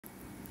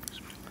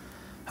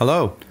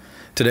Hello.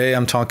 Today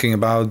I'm talking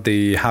about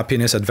The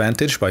Happiness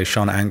Advantage by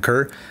Shawn.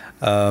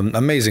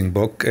 Amazing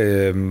book.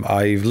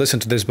 I've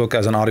listened to this book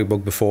as an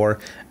audiobook before,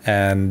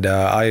 and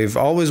I've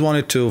always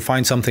wanted to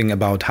find something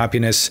about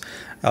happiness.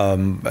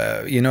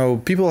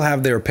 People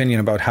have their opinion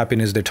about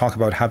happiness, they talk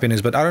about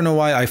happiness, but I don't know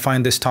why I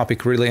find this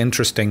topic really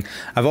interesting.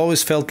 I've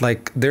always felt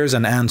like there's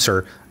an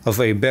answer of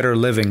a better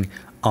living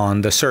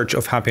on the search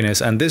of happiness,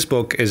 and this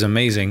book is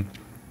amazing.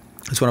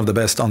 It's one of the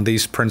best on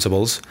these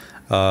principles.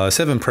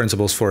 7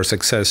 principles for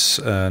success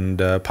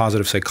and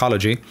positive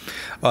psychology.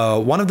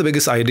 One of the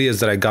biggest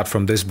ideas that I got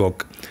from this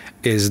book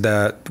is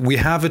that we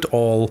have it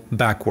all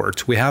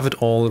backwards. We have it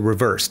all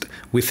reversed.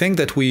 We think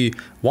that we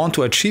want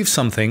to achieve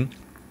something,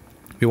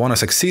 we want to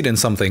succeed in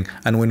something,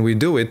 and when we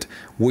do it,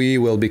 we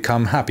will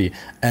become happy.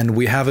 And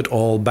we have it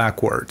all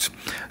backwards.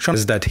 Shawn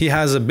is that he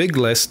has a big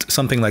list,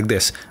 something like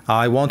this.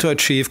 I want to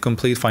achieve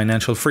complete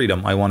financial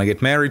freedom. I want to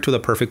get married to the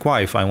perfect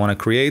wife. I want to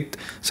create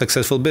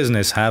successful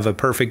business, have a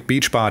perfect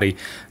beach body,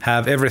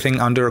 have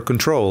everything under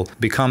control,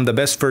 become the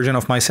best version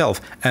of myself.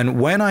 And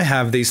when I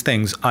have these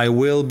things, I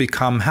will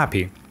become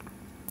happy.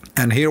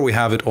 And here we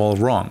have it all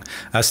wrong.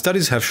 As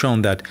studies have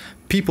shown that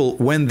people,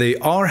 when they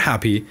are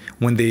happy,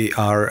 when they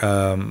are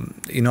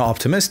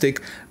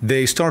optimistic,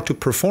 they start to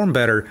perform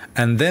better,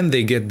 and then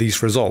they get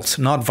these results,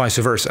 not vice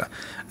versa.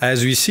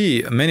 As we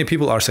see, many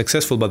people are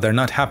successful, but they're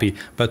not happy.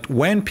 But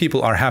when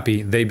people are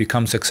happy, they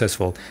become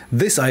successful.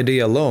 This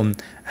idea alone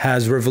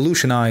has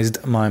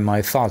revolutionized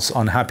my thoughts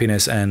on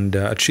happiness and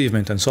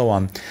achievement and so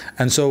on.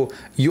 And so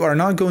you are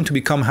not going to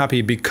become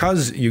happy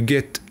because you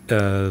get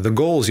the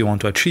goals you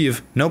want to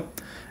achieve. Nope.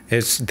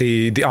 It's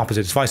the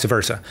opposite. It's vice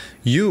versa.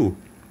 You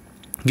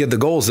get the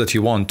goals that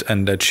you want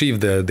and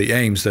achieve the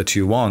aims that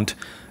you want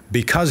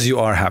because you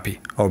are happy,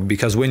 or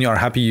because when you are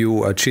happy,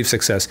 you achieve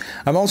success.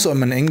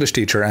 I'm an English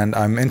teacher, and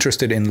I'm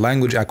interested in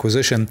language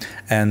acquisition.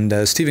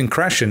 And Stephen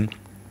Krashen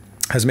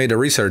has made a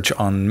research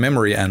on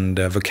memory and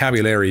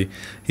vocabulary.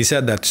 He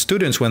said that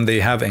students, when they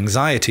have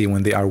anxiety,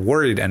 when they are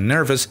worried and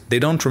nervous, they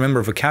don't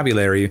remember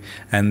vocabulary,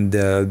 and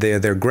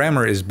their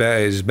grammar is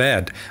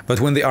bad. But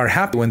when they are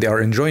happy, when they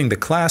are enjoying the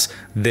class,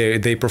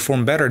 they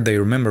perform better, they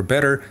remember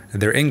better,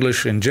 their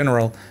English in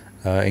general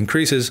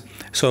increases.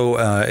 So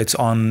it's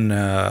on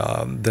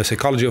the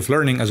psychology of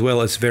learning as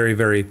well. It's very,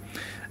 very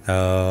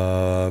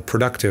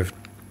productive.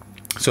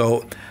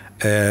 So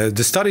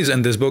the studies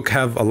in this book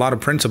have a lot of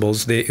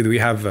principles. We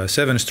have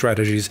 7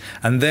 strategies,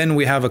 and then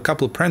we have a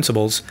couple of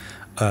principles,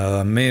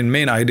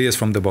 main ideas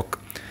from the book.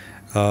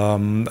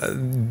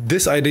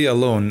 This idea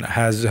alone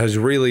has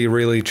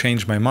really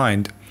changed my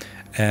mind.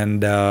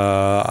 And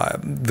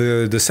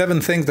the 7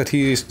 things that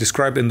he's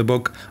described in the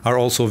book are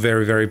also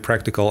very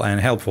practical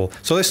and helpful.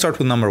 So let's start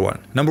with number 1.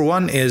 Number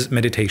 1 is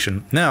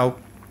meditation. Now,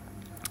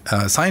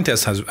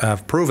 scientists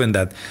have proven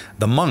that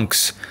the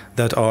monks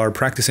that are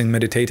practicing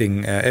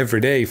meditating every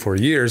day for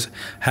years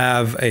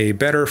have a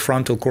better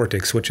frontal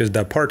cortex, which is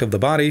the part of the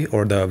body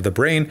or the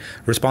brain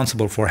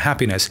responsible for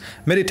happiness.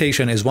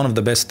 Meditation is one of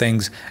the best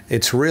things.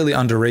 It's really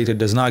underrated,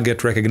 does not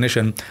get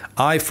recognition.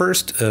 I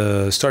first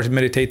started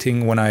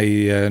meditating when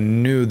I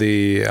knew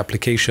the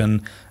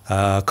application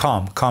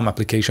Calm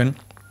application.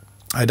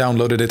 I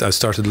downloaded it. I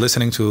started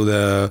listening to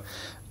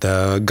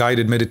the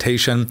guided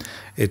meditation.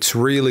 It's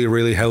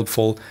really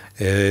helpful.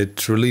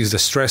 It relieves the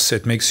stress.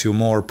 It makes you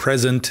more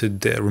present.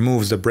 It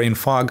removes the brain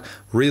fog.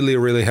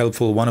 Really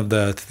helpful. One of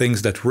the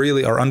things that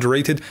really are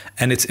underrated,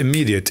 and it's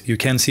immediate. You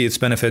can see its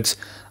benefits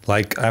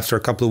like after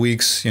a couple of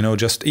weeks,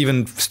 just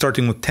even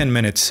starting with 10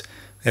 minutes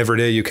every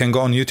day. You can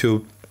go on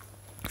YouTube,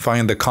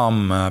 find the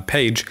Calm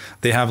page.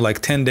 They have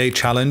like 10-day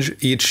challenge.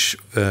 Each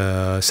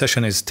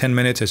session is 10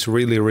 minutes. It's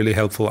really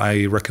helpful.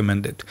 I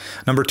recommend it.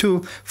 Number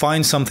 2,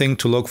 find something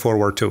to look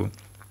forward to.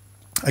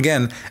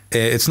 Again,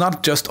 it's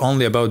not just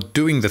only about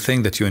doing the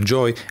thing that you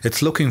enjoy,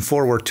 it's looking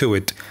forward to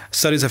it.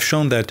 Studies have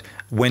shown that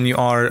when you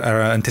are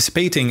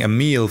anticipating a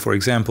meal, for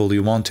example,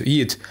 you want to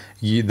eat,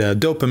 the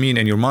dopamine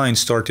in your mind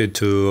started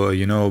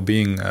to,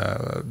 being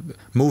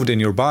moved in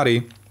your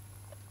body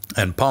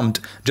and pumped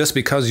just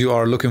because you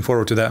are looking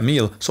forward to that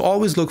meal. So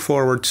always look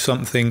forward to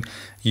something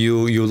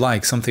you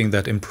like, something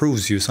that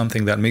improves you,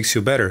 something that makes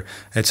you better.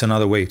 It's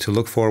another way to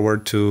look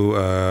forward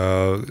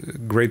to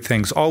great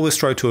things. Always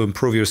try to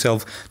improve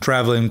yourself,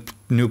 traveling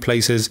new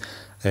places,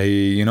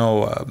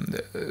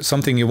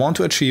 something you want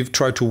to achieve,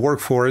 try to work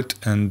for it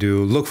and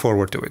look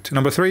forward to it.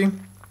 Number 3,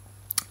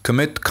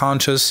 commit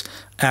conscious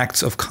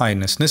acts of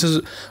kindness. This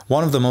is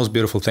one of the most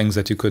beautiful things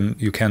that you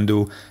can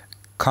do.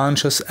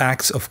 Conscious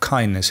acts of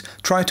kindness.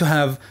 Try to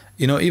have,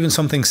 even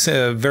something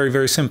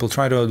very simple.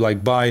 Try to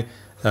buy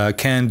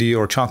candy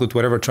or chocolate,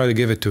 whatever. Try to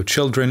give it to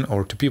children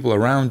or to people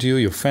around you,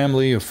 your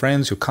family, your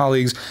friends, your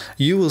colleagues.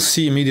 You will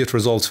see immediate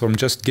results from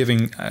just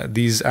giving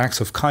these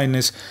acts of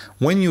kindness.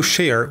 When you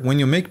share, when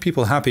you make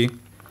people happy,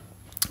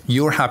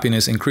 your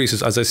happiness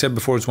increases. As I said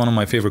before, it's one of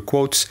my favorite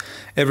quotes.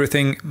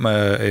 Everything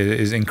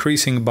is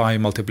increasing by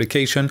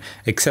multiplication,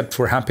 except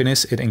for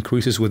happiness. It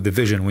increases with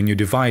division. When you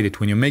divide it,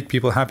 when you make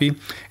people happy,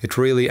 it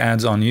really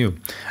adds on you.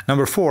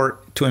 Number 4,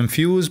 to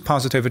infuse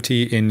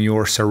positivity in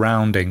your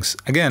surroundings.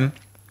 Again,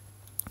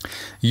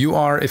 You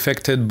are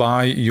affected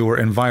by your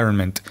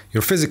environment,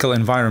 your physical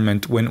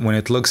environment. When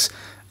it looks,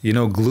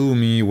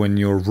 gloomy, when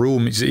your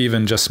room is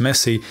even just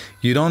messy,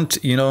 you don't,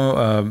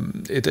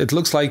 it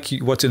looks like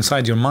what's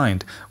inside your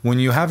mind. When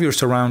you have your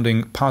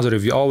surrounding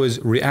positive, you always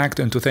react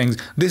into things.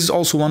 This is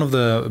also one of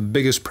the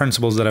biggest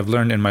principles that I've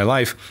learned in my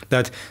life,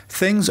 that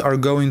things are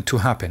going to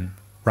happen.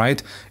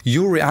 Right?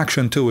 Your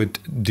reaction to it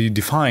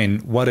define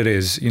what it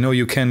is.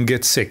 You can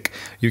get sick.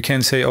 You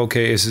can say,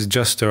 okay, this is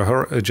just a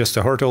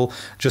hurdle,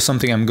 just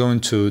something I'm going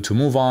to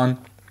move on.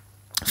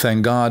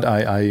 Thank God,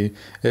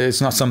 it's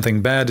not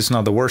something bad. It's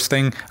not the worst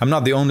thing. I'm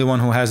not the only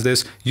one who has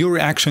this. Your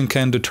reaction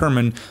can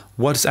determine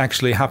what's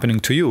actually happening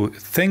to you.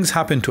 Things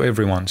happen to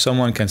everyone.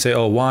 Someone can say,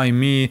 oh, why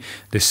me?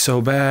 This is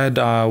so bad.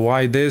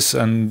 Why this?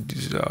 And,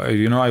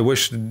 I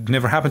wish it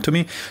never happened to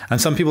me.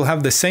 And some people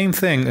have the same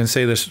thing and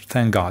say this,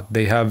 thank God.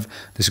 They have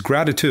this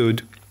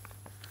gratitude.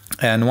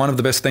 And one of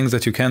the best things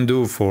that you can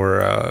do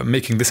for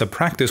making this a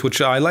practice,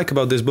 which I like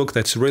about this book,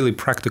 that's really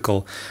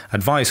practical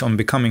advice on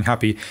becoming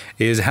happy,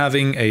 is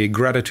having a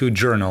gratitude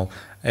journal.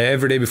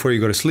 Every day before you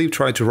go to sleep,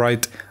 try to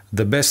write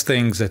the best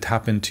things that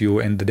happened to you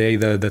in the day,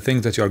 the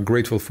things that you are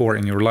grateful for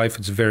in your life.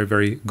 It's very,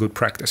 very good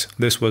practice.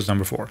 This was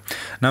number 4.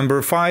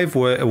 Number 5,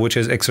 which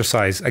is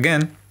exercise.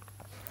 Again,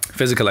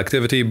 physical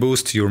activity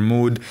boosts your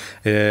mood.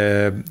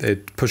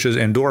 It pushes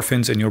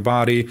endorphins in your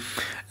body.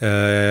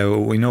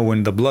 We know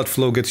when the blood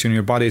flow gets in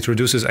your body, it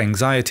reduces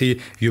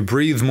anxiety. You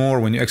breathe more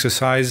when you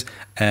exercise,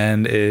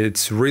 and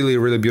it's really,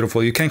 really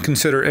beautiful. You can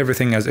consider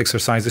everything as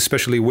exercise,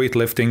 especially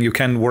weightlifting. You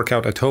can work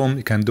out at home.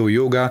 You can do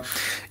yoga.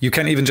 You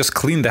can even just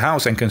clean the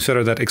house and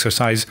consider that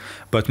exercise.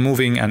 But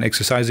moving and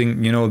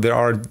exercising, there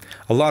are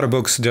a lot of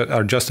books that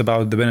are just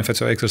about the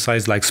benefits of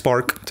exercise, like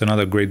Spark. It's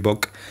another great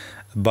book.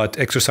 But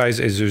exercise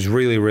is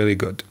really, really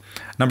good.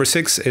 Number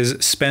 6 is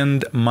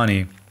spend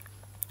money,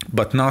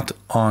 but not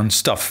on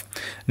stuff.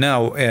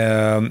 Now,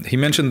 he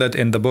mentioned that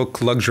in the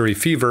book Luxury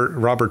Fever,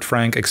 Robert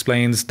Frank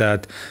explains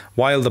that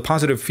while the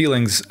positive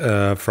feelings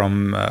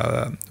from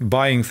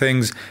buying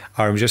things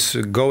are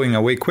just going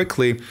away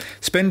quickly,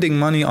 spending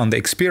money on the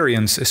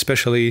experience,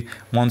 especially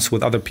once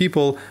with other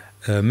people,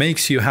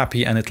 makes you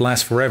happy, and it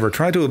lasts forever.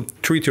 Try to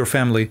treat your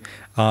family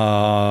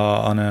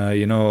on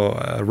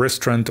a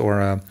restaurant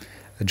or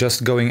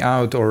just going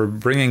out or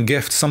bringing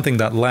gifts, something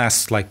that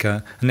lasts, like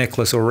a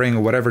necklace or ring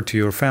or whatever, to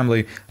your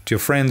family, to your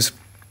friends.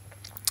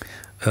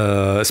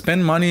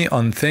 Spend money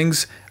on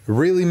things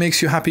really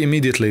makes you happy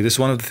immediately. This is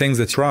one of the things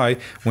that try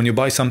when you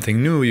buy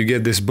something new, you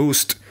get this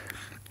boost.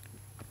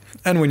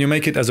 And when you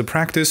make it as a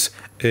practice,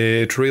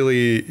 it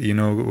really,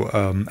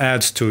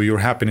 adds to your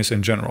happiness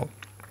in general.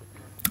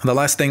 The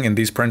last thing in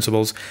these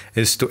principles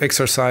is to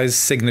exercise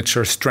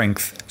signature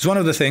strength. It's one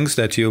of the things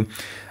that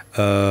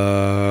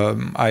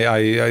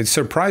I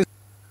surprised.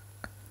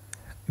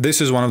 This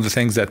is one of the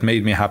things that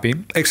made me happy.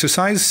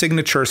 Exercise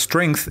signature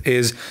strength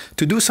is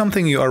to do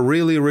something you are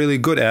really, really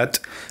good at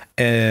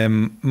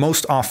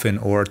most often,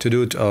 or to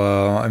do it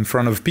in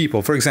front of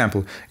people. For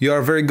example, you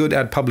are very good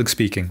at public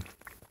speaking,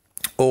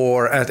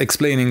 or at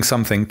explaining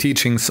something,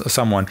 teaching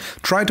someone.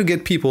 Try to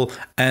get people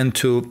and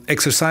to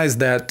exercise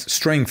that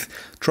strength.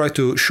 Try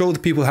to show the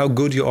people how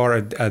good you are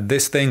at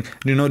this thing,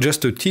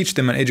 just to teach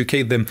them and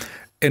educate them.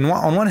 And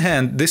on one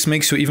hand, this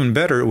makes you even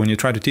better when you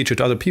try to teach it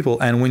to other people.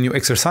 And when you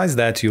exercise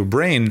that, your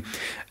brain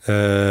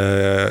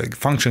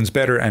functions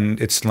better, and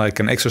it's like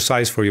an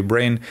exercise for your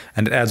brain,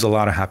 and it adds a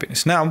lot of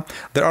happiness. Now,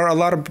 there are a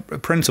lot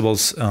of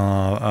principles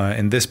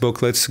in this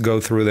book. Let's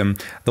go through them.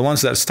 The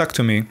ones that stuck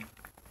to me,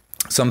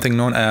 something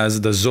known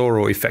as the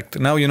Zorro effect.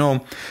 Now,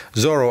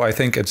 Zorro, I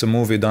think it's a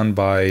movie done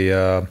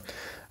by,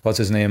 what's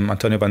his name?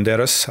 Antonio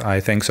Banderas, I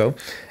think so.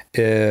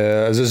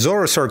 The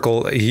Zorro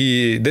circle,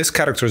 this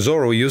character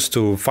Zorro used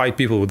to fight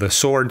people with a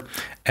sword,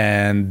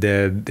 and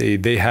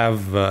they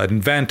have an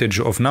advantage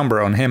of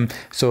number on him.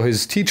 So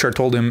his teacher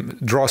told him,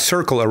 draw a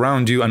circle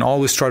around you and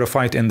always try to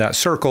fight in that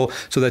circle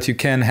so that you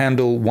can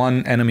handle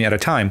one enemy at a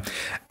time.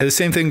 And the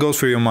same thing goes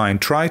for your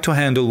mind. Try to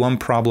handle one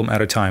problem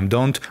at a time.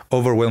 Don't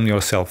overwhelm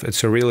yourself.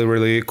 It's a really,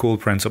 really cool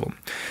principle.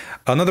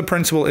 Another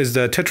principle is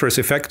the Tetris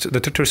effect.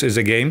 The Tetris is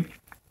a game.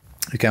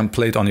 You can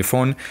play it on your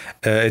phone.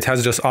 It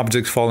has just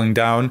objects falling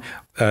down.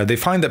 They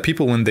find that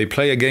people, when they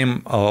play a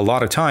game a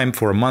lot of time,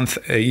 for a month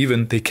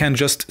even, they can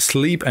just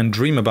sleep and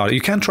dream about it.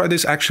 You can try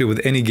this actually with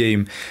any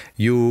game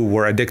you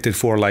were addicted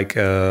for, like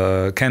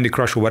Candy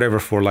Crush or whatever,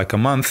 for like a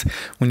month.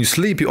 When you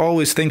sleep, you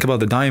always think about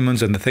the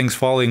diamonds and the things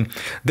falling.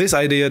 This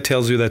idea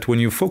tells you that when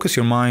you focus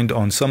your mind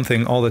on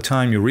something all the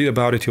time, you read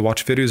about it, you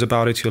watch videos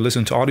about it, you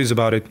listen to audios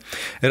about it,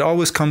 it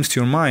always comes to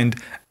your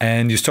mind,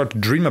 and you start to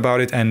dream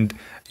about it, and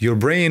your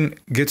brain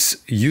gets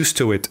used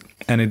to it,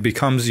 and it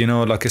becomes,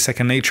 like a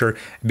second nature.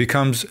 It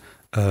becomes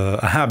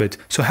a habit.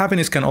 So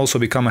happiness can also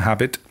become a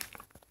habit.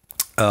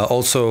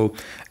 Also,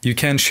 you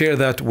can share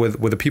that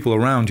with the people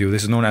around you.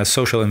 This is known as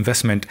social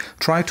investment.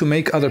 Try to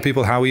make other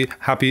people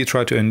happy.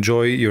 Try to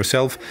enjoy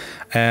yourself,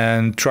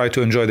 and try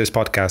to enjoy this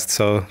podcast.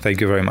 So thank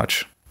you very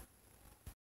much.